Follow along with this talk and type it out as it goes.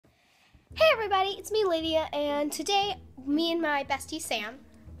Hey everybody, it's me Lydia, and today me and my bestie Sam.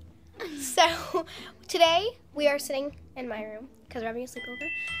 So today we are sitting in my room because we're having a sleepover,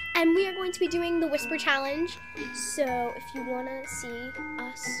 and we are going to be doing the Whisper Challenge. So if you want to see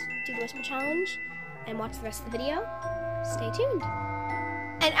us do the Whisper Challenge and watch the rest of the video, stay tuned.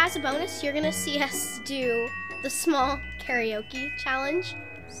 And as a bonus, you're gonna see us do the small karaoke challenge.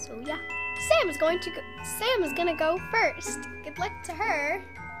 So yeah, Sam is gonna go first. Good luck to her.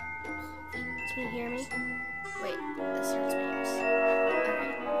 Can you hear me? Wait, this hurts my ears. Okay.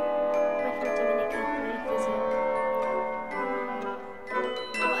 My fart demon ate my kazoo.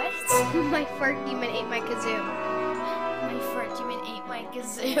 What? My fart demon ate my kazoo. My fart demon ate my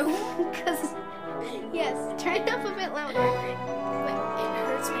kazoo. Cause yes, turn it up a bit louder. But it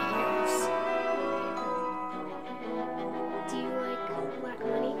hurts my ears. Do you like black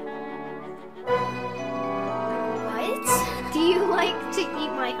money? What? Do you like to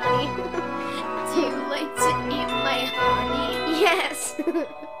eat my honey? Do you like to eat my honey? Yes.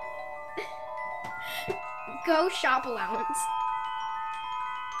 Go shop allowance.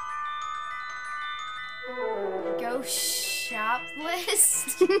 Go shop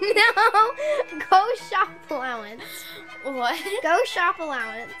list? No, go shop allowance. What? Go shop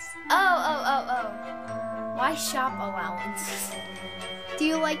allowance. Oh. Why shop allowance? Do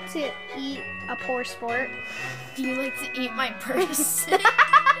you like to eat a poor sport? Do you like to eat my purse?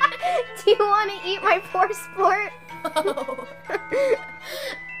 Do you want to eat my poor sport? Oh.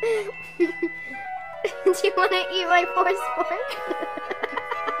 Do you want to eat my poor sport?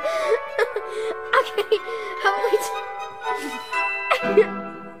 Okay, how about we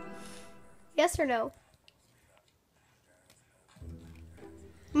yes or no?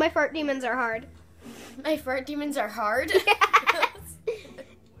 My fart demons are hard. My fart demons are hard?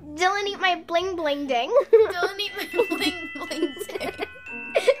 Dylan, eat my bling bling ding. Don't eat my bling bling ding.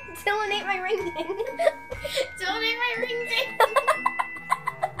 Dylan, ate my ring ding. Don't eat my ring ding.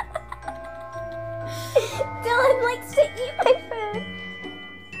 Dylan likes to eat my food.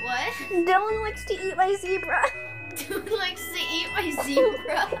 What? Dylan likes to eat my zebra. Dude likes to eat my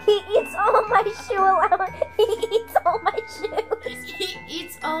zebra. He eats all my shoe allowance. He eats all my shoes. He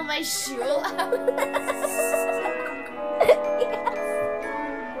eats all my shoe allowance. Yes.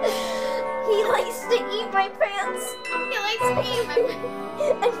 He likes to eat my pants. He likes to eat my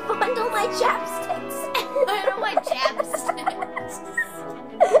And fondle my chapsticks. I don't want chapsticks.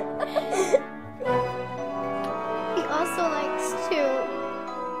 He also likes to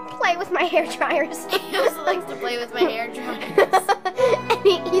play with my hair dryers. He also likes to play with my hair dryers. And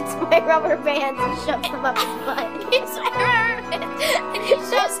he eats my rubber bands and shoves them up his butt. He eats my rubber bands and he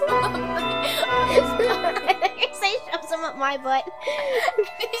shoves them up You say shoves them up my butt.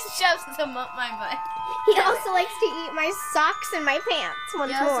 He shoves them up my butt. He also likes to eat my socks and my pants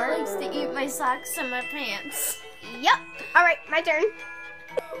once He also more. likes to eat my socks and my pants. Yep. All right, my turn.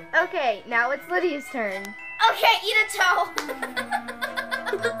 Okay, now it's Lydia's turn. Okay, eat a toe.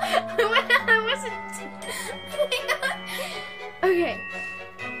 I wasn't. Okay.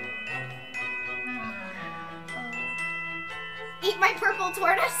 Eat my purple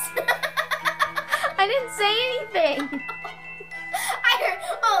tortoise. I didn't say anything. I heard.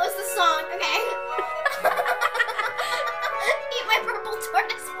 Oh, it was the song. Okay. Eat my purple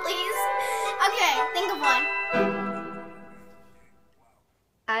tortoise, please. Okay, think of one.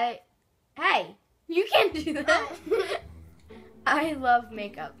 Hey, you can't do that. I love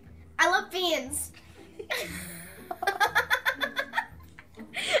makeup. I love beans.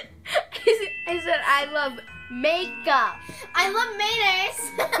 I said I love makeup. I love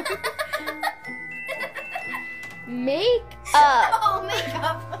mayonnaise. Makeup. Oh,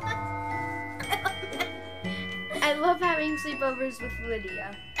 makeup. I love having sleepovers with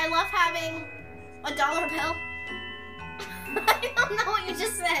Lydia. I love having a dollar bill. I don't know what you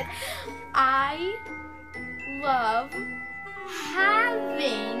just said. I love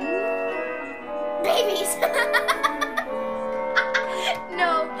having Babies.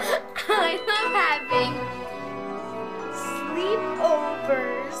 no. I love having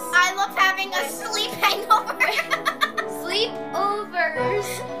sleepovers. I love having a sleep hangover. Sleepovers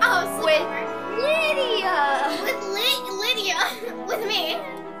Oh, with sleepover. Lydia. With Lydia. With me.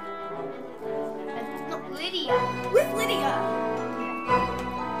 No, Lydia. With Lydia.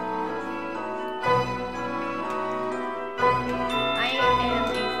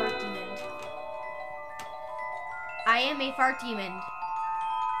 I am a fart demon.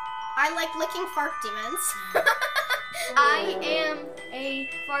 I like licking fart demons. I am a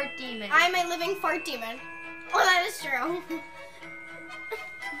fart demon. I'm a living fart demon. Oh, that is true.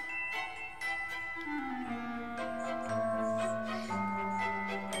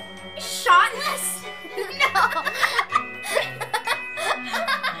 Yes! No!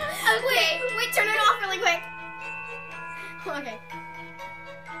 Okay. Wait, turn it off really quick. Okay.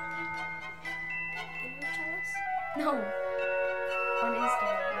 Can you tell us? No. On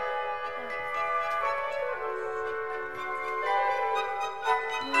Instagram.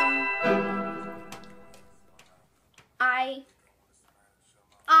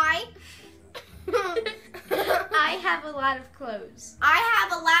 I have a lot of clothes. I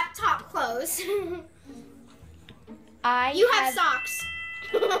have a laptop clothes. You have socks.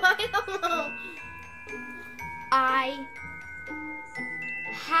 I don't know. I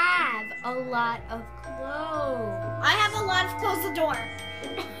have a lot of clothes. I have a lot of close the door.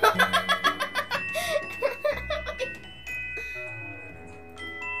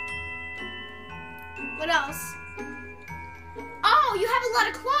 What else? Oh, you have a lot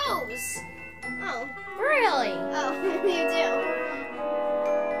of clothes. Oh. Really? Oh, you do.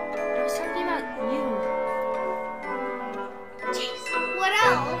 I was talking about you. Jeez. What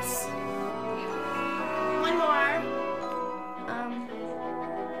else? One more.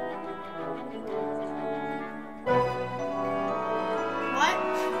 What?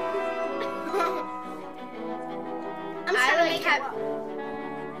 I'm I trying to like make have- it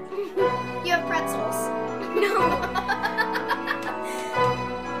well. You have pretzels.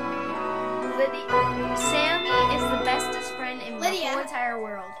 Sammy is the bestest friend in the Lydia. whole entire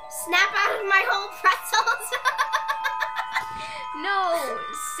world. Snap out of my whole pretzels. No,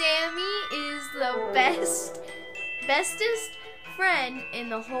 Sammy is the bestest friend in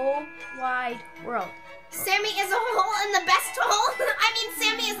the whole wide world. Sammy is a hole in the best hole. I mean,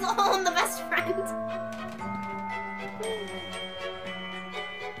 Sammy is the hole in the best friend.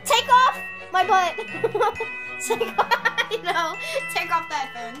 Take off my butt. Take off the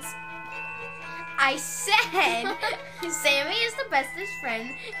headphones. I said Sammy is the bestest friend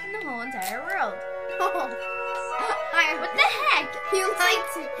in the whole entire world. Oh. What the heck? You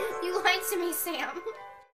lied to me, Sam.